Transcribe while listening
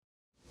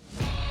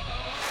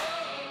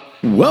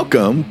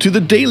Welcome to the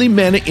Daily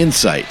Manna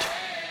Insight,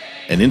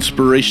 an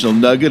inspirational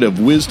nugget of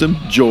wisdom,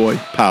 joy,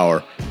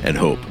 power, and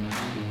hope.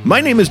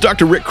 My name is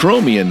Dr. Rick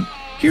Cromie, and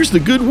here's the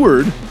good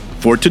word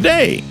for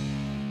today.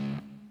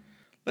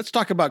 Let's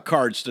talk about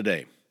cards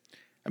today.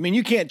 I mean,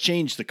 you can't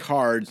change the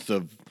cards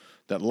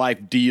that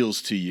life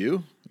deals to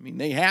you. I mean,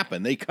 they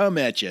happen. They come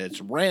at you. It's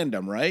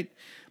random, right?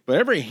 But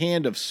every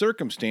hand of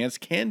circumstance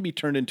can be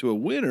turned into a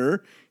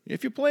winner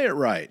if you play it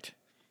right.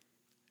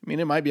 I mean,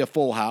 it might be a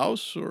full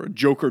house, or a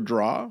joker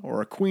draw,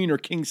 or a queen or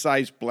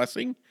king-size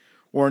blessing,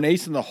 or an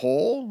ace in the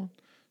hole.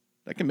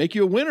 That can make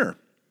you a winner.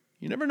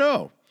 You never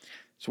know.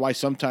 That's why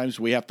sometimes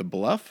we have to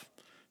bluff.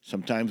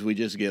 Sometimes we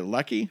just get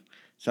lucky.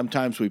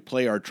 Sometimes we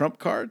play our trump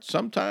card.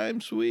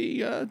 Sometimes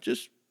we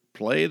just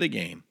play the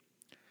game.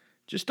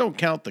 Just don't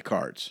count the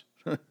cards.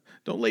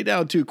 Don't lay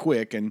down too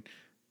quick, and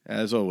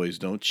as always,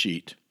 don't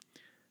cheat.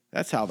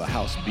 That's how the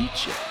house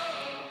beats you.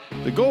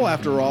 The goal,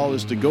 after all,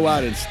 is to go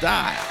out in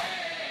style.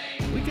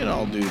 We can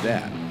all do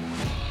that.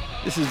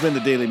 This has been the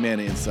Daily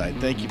Manna Insight.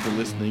 Thank you for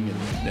listening, and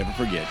never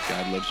forget,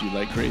 God loves you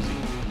like crazy.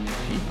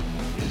 He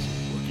is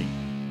working.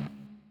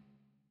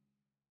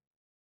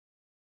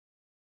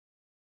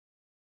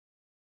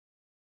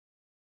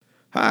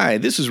 Hi,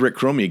 this is Rick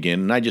Cromie again,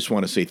 and I just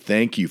want to say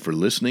thank you for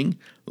listening,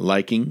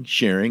 liking,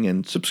 sharing,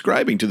 and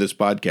subscribing to this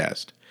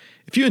podcast.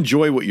 If you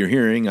enjoy what you're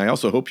hearing, I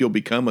also hope you'll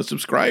become a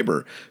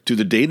subscriber to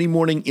the Daily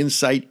Morning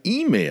Insight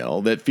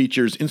email that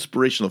features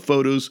inspirational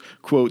photos,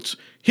 quotes,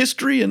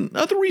 history, and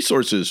other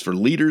resources for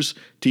leaders,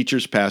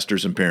 teachers,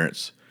 pastors, and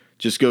parents.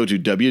 Just go to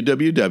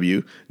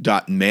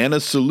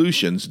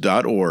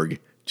www.mannasolutions.org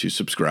to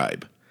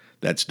subscribe.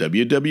 That's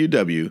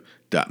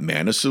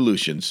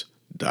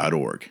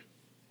www.mannasolutions.org.